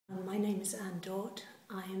name is Dodd.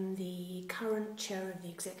 I'm the current chair of the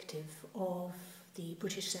executive of the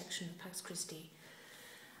British section of Pax Christi.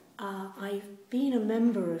 I've been a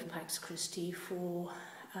member of Pax Christi for,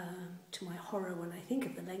 to my horror when I think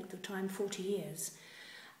of the length of time, 40 years.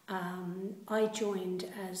 I joined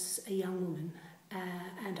as a young woman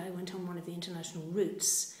and I went on one of the international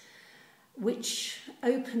routes, which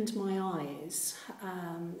opened my eyes,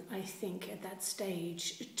 I think, at that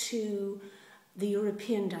stage to the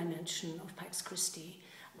European dimension of Pax Christi.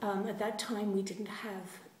 At that time, we didn't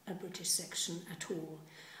have a British section at all.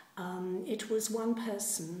 It was one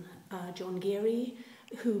person, John Geary,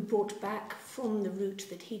 who brought back from the route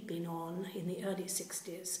that he'd been on in the early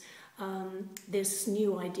 60s this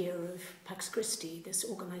new idea of Pax Christi, this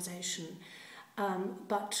organisation.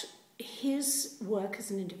 But his work as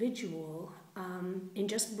an individual, in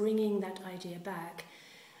just bringing that idea back,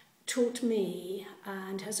 taught me,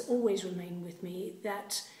 and has always remained with me,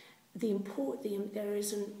 that there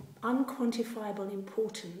is an unquantifiable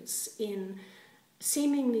importance in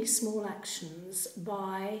seemingly small actions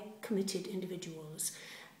by committed individuals.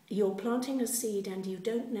 You're planting a seed and you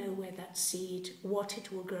don't know where that seed, what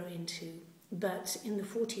it will grow into. But in the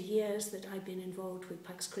 40 years that I've been involved with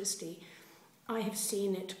Pax Christi, I have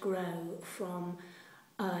seen it grow from,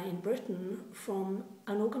 in Britain, from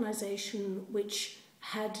an organisation which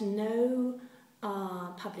had no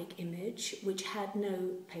public image, which had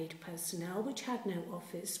no paid personnel, which had no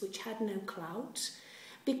office, which had no clout,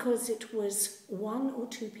 because it was one or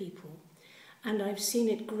two people. And I've seen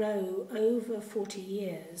it grow over 40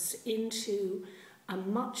 years into a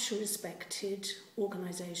much respected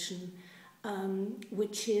organisation,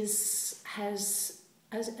 which has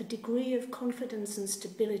a degree of confidence and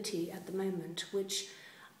stability at the moment, which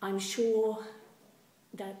I'm sure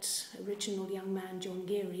that original young man, John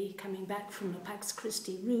Geary, coming back from a Pax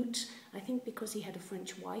Christi route, I think because he had a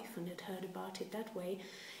French wife and had heard about it that way,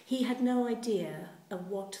 he had no idea of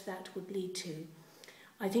what that would lead to.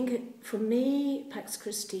 I think for me, Pax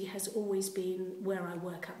Christi has always been where I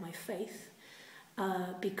work out my faith,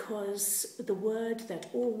 because the word that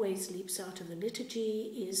always leaps out of the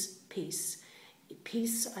liturgy is peace.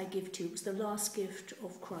 Peace I give to you. It was the last gift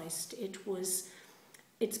of Christ.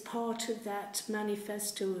 It's part of that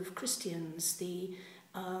manifesto of Christians, the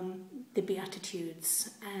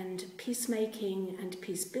Beatitudes, and peacemaking and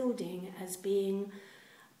peace building as being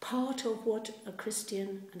part of what a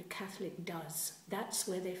Christian and a Catholic does. That's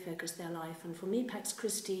where they focus their life. And for me, Pax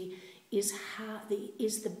Christi is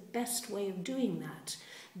the best way of doing that,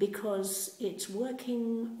 because it's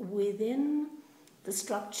working within the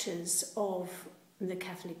structures of the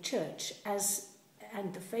Catholic Church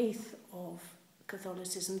and the faith of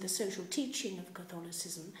Catholicism, the social teaching of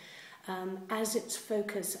Catholicism, as its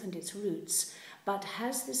focus and its roots, but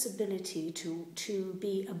has this ability to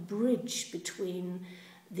be a bridge between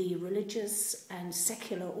the religious and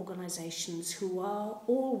secular organisations who are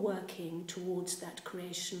all working towards that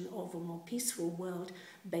creation of a more peaceful world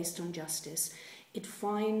based on justice. It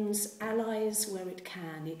finds allies where it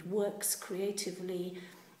can. It works creatively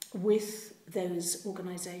with those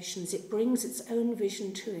organisations. It brings its own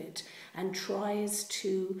vision to it and tries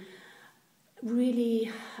to really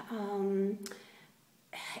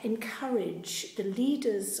encourage the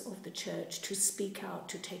leaders of the church to speak out,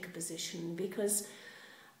 to take a position, because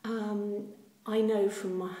I know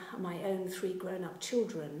from my own 3 grown-up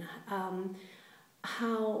children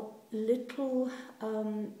how little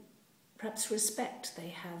perhaps respect they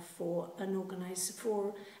have for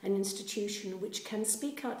an institution which can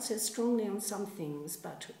speak out so strongly on some things,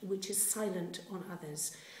 but which is silent on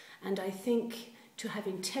others. And I think to have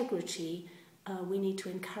integrity, we need to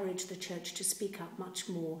encourage the church to speak up much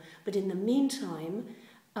more. But in the meantime,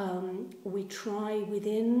 we try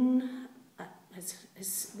within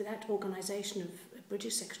as that organisation of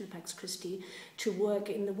British section of Pax Christi to work,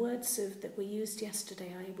 in the words that were used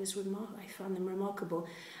yesterday, I found them remarkable,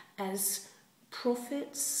 as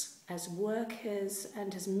prophets, as workers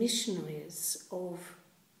and as missionaries of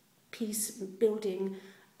peace, building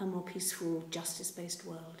a more peaceful, justice-based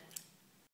world.